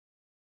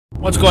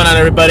What's going on,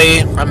 everybody?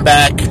 I'm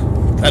back,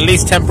 at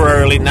least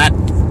temporarily.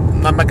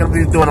 I'm not going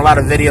to be doing a lot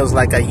of videos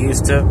like I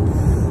used to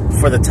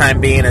for the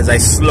time being, as I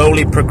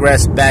slowly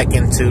progress back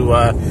into,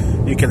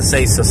 you can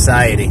say,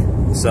 society.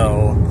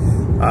 So,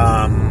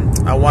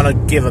 I want to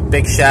give a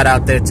big shout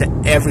out there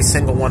to every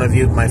single one of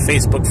you, my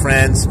Facebook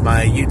friends,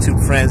 my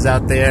YouTube friends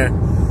out there.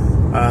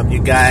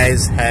 You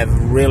guys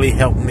have really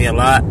helped me a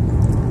lot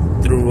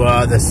through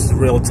this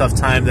real tough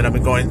time that I've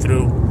been going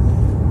through.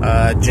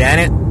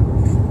 Janet,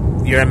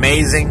 you're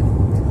amazing.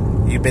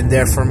 You've been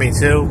there for me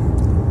too.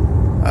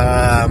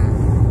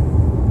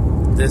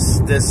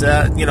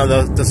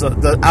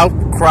 The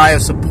outcry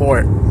of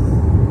support,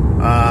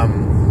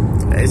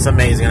 it's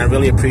amazing. I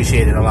really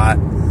appreciate it a lot.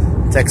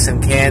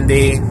 Texan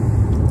Candy,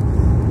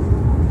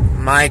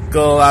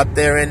 Michael out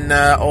there in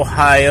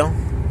Ohio,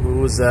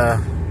 who is a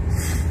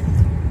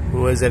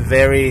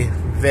very,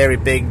 very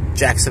big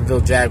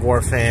Jacksonville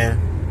Jaguar fan,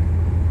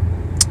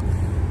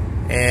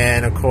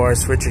 and of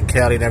course Richard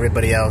Kelly and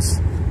everybody else.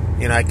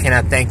 You know, I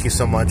cannot thank you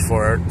so much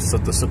for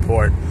the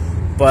support.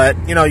 But,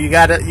 you know, you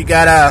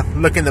gotta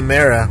look in the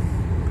mirror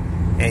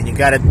and you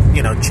gotta,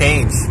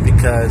 change,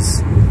 because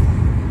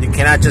you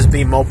cannot just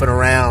be moping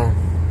around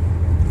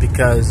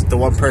because the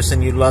one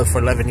person you loved for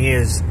 11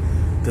 years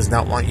does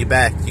not want you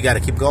back. You gotta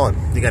keep going.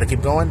 You gotta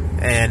keep going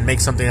and make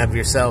something out of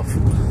yourself.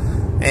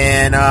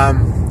 And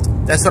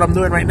that's what I'm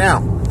doing right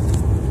now.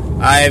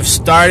 I've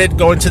started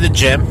going to the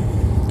gym.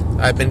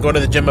 I've been going to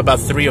the gym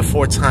about 3 or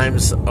 4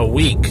 times a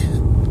week.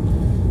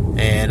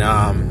 And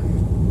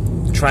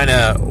trying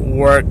to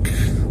work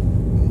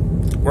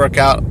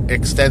out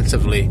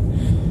extensively.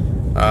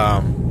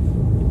 I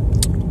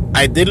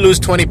did lose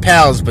 20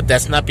 pounds, but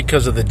that's not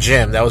because of the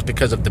gym. That was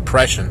because of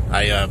depression.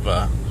 I have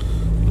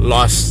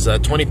lost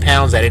 20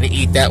 pounds. I didn't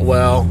eat that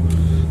well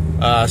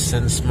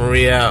since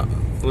Maria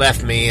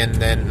left me, and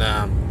then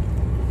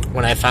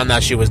when I found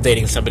out she was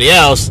dating somebody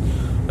else,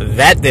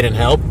 that didn't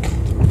help.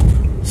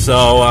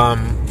 So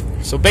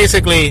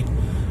basically,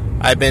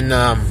 I've been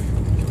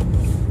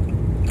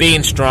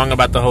being strong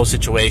about the whole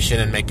situation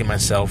and making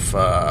myself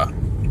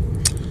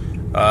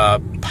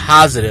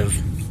positive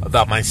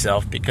about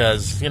myself,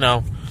 because,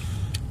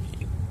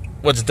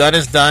 what's done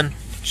is done.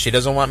 She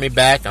doesn't want me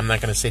back. I'm not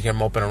going to sit here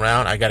moping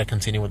around. I got to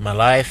continue with my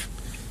life.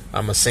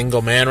 I'm a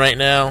single man right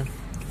now,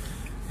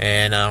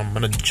 and I'm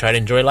going to try to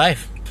enjoy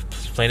life,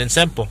 plain and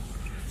simple.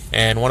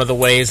 And one of the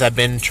ways I've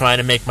been trying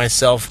to make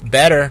myself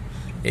better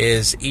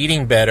is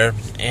eating better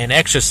and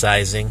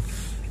exercising.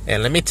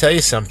 And let me tell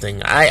you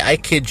something, I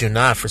kid you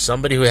not, for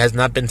somebody who has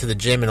not been to the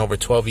gym in over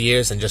 12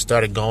 years and just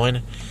started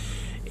going,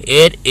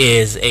 it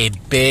is a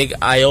big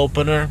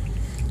eye-opener.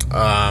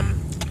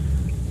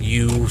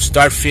 You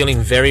start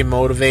feeling very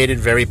motivated,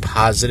 very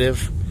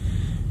positive,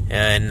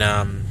 and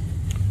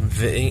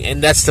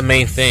that's the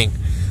main thing.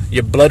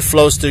 Your blood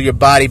flows through your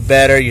body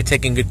better, you're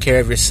taking good care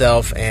of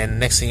yourself, and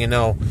next thing you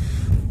know,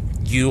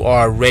 you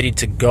are ready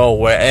to go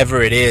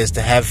wherever it is,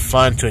 to have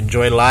fun, to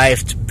enjoy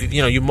life,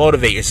 you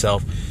motivate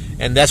yourself.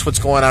 And that's what's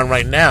going on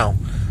right now.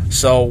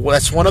 So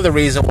that's one of the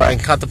reasons why I'm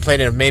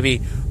contemplating of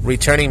maybe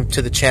returning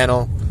to the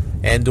channel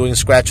and doing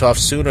scratch off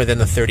sooner than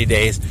the 30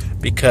 days,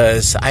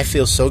 because I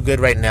feel so good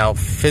right now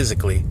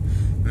physically.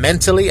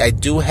 Mentally, I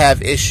do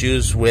have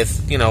issues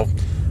with,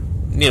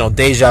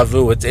 deja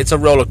vu. It's a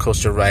roller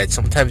coaster ride.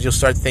 Sometimes you'll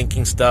start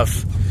thinking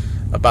stuff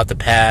about the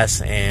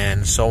past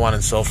and so on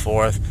and so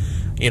forth.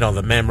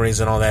 The memories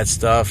and all that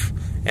stuff.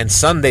 And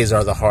Sundays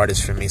are the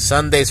hardest for me.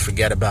 Sundays,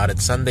 forget about it.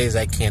 Sundays,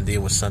 I can't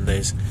deal with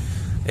Sundays.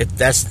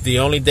 That's the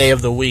only day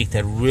of the week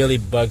that really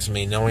bugs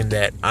me, knowing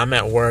that I'm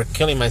at work,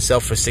 killing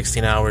myself for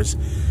 16 hours,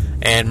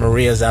 and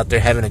Maria's out there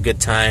having a good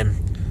time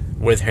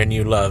with her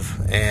new love.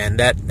 And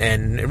that's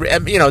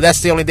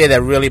the only day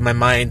that really my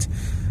mind,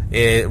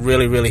 it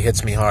really, really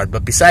hits me hard.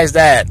 But besides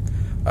that,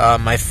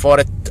 I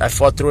fought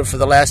through it for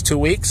the last 2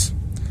 weeks,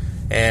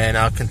 and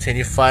I'll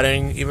continue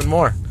fighting even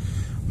more.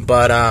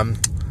 But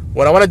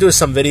what I want to do is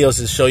some videos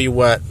to show you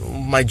what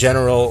my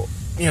general,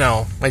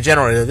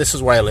 this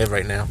is where I live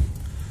right now.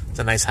 It's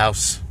a nice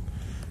house.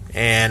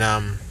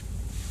 And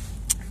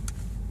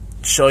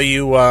show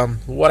you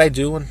what I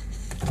do and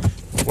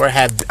where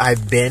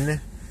I've been,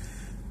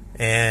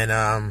 and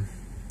a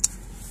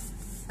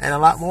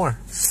lot more.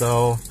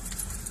 So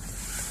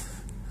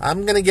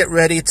I'm going to get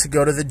ready to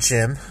go to the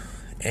gym,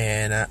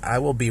 and I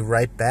will be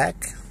right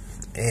back.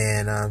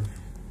 And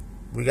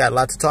we got a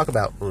lot to talk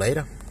about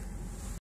later.